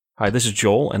Hi, this is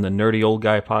Joel and the Nerdy Old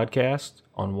Guy podcast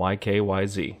on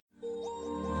YKYZ.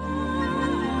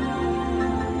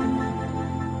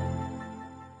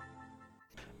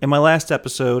 In my last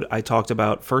episode, I talked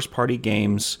about first-party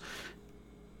games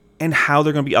and how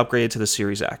they're going to be upgraded to the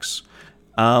Series X.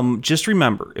 Just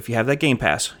remember, if you have that Game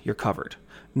Pass, you're covered.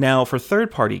 Now, for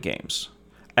third-party games,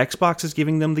 Xbox is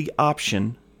giving them the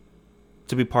option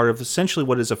to be part of essentially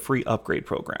what is a free upgrade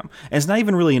program. And it's not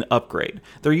even really an upgrade.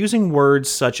 They're using words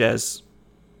such as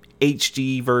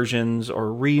HD versions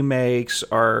or remakes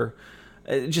or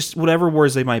just whatever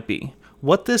words they might be.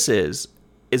 What this is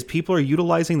people are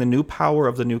utilizing the new power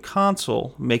of the new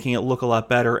console, making it look a lot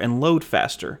better and load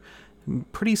faster.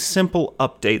 Pretty simple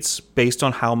updates based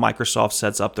on how Microsoft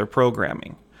sets up their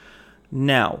programming.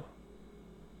 Now,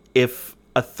 if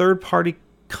a third-party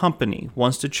company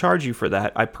wants to charge you for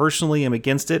that, I personally am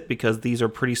against it because these are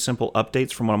pretty simple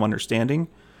updates from what I'm understanding,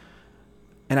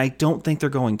 and I don't think they're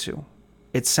going to.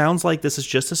 It sounds like this is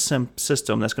just a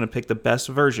system that's going to pick the best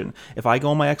version. If I go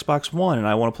on my Xbox One and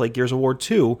I want to play Gears of War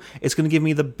 2, it's going to give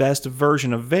me the best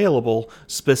version available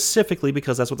specifically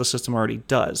because that's what the system already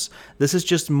does. This is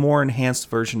just a more enhanced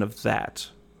version of that.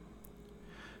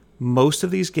 Most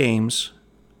of these games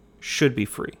should be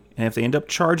free. And if they end up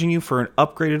charging you for an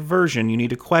upgraded version, you need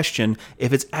to question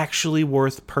if it's actually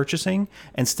worth purchasing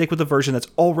and stick with the version that's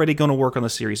already going to work on the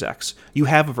Series X. You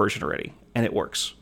have a version already, and it works.